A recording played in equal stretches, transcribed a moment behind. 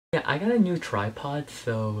Yeah, I got a new tripod,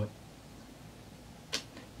 so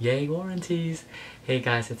yay warranties! Hey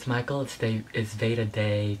guys, it's Michael. It's VEDA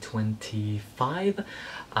day 25.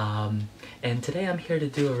 And today I'm here to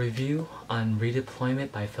do a review on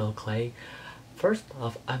Redeployment by Phil Klay. First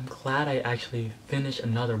off, I'm glad I actually finished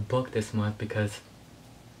another book this month because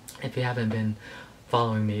if you haven't been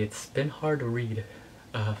following me, it's been hard to read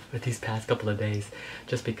for these past couple of days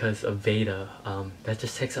just because of VEDA. That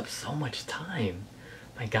just takes up so much time.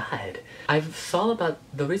 My god.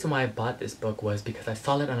 The reason why I bought this book was because I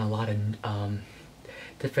saw it on a lot of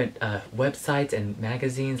different websites and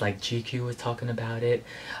magazines, like GQ was talking about it,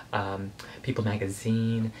 People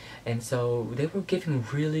Magazine, and so they were giving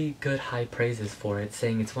really good high praises for it,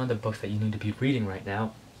 saying it's one of the books that you need to be reading right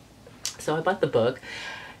now. So I bought the book,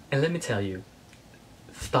 and let me tell you,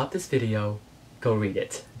 stop this video, go read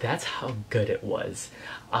it. That's how good it was.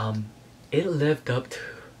 It lived up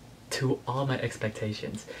to all my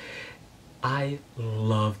expectations. I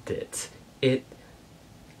loved it. It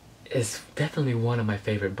is definitely one of my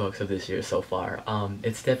favorite books of this year so far.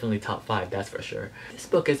 It's definitely top 5, that's for sure. This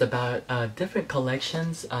book is about different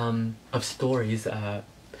collections of stories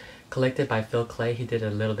collected by Phil Klay. He did a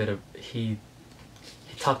little bit of, he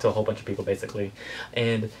talked to a whole bunch of people basically,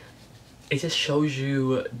 and it just shows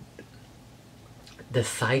you the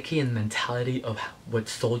psyche and mentality of what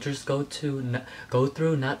soldiers go through,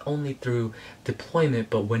 not only through deployment,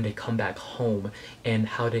 but when they come back home and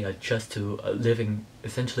how they adjust to living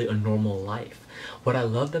essentially a normal life. What I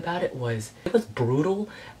loved about it was brutal,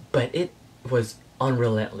 but it was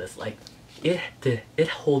unrelentless. Like it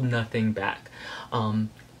hold nothing back, and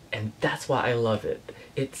that's why I love it.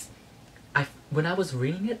 When I was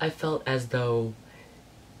reading it, I felt as though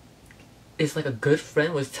it's like a good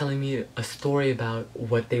friend was telling me a story about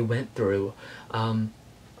what they went through.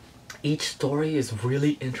 Each story is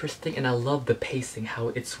really interesting, and I love the pacing, how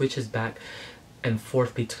it switches back and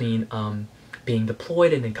forth between being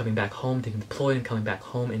deployed and then coming back home, being deployed and coming back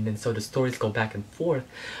home, and then so the stories go back and forth.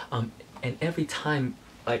 And every time,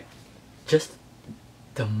 like, just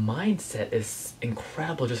the mindset is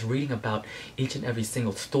incredible just reading about each and every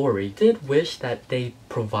single story. I did wish that they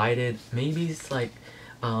provided maybe it's like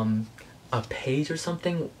a page or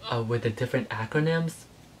something with the different acronyms,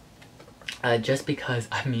 just because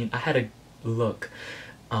I had to look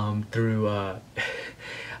through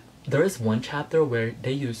there is one chapter where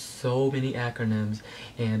they use so many acronyms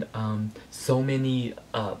and so many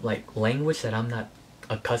like language that I'm not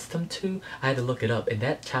accustomed to. I had to look it up, and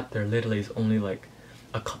that chapter literally is only like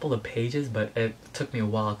a couple of pages, but it took me a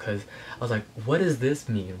while because I was like, what does this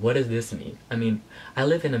mean? What does this mean? I mean, I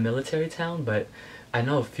live in a military town, but I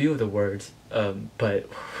know a few of the words, but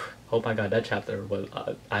oh my god, that chapter was,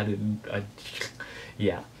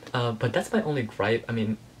 yeah. But that's my only gripe. I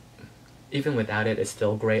mean, even without it, it's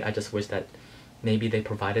still great. I just wish that maybe they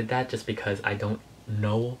provided that, just because I don't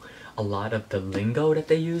know a lot of the lingo that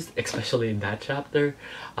they used, especially in that chapter,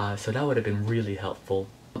 so that would have been really helpful.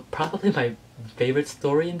 Probably my favorite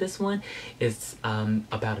story in this one is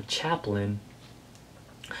about a chaplain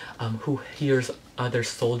who hears other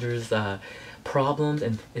soldiers' problems,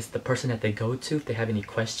 and it's the person that they go to if they have any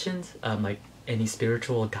questions, like any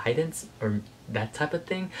spiritual guidance or that type of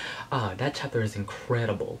thing. That chapter is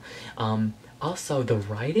incredible. Also, the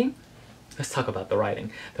writing. Let's talk about the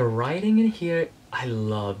writing. The writing in here, I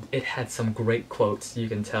loved. It had some great quotes. You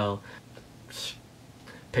can tell.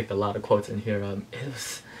 Picked a lot of quotes in here.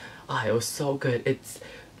 It was so good. It's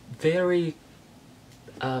very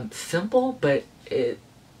simple, but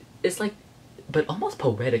it's like, but almost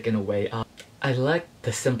poetic in a way. I like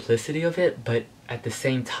the simplicity of it, but at the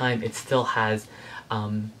same time, it still has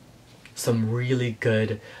some really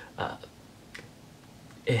good.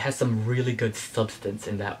 It has some really good substance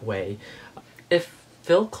in that way. If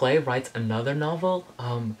Phil Klay writes another novel,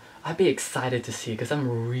 I'd be excited to see it because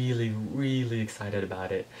I'm really excited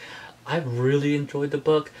about it. I really enjoyed the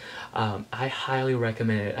book. I highly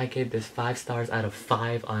recommend it. I gave this 5 stars out of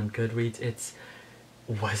 5 on Goodreads. It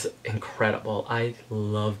was incredible. I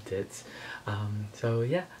loved it. So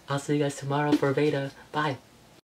yeah, I'll see you guys tomorrow for VEDA. Bye!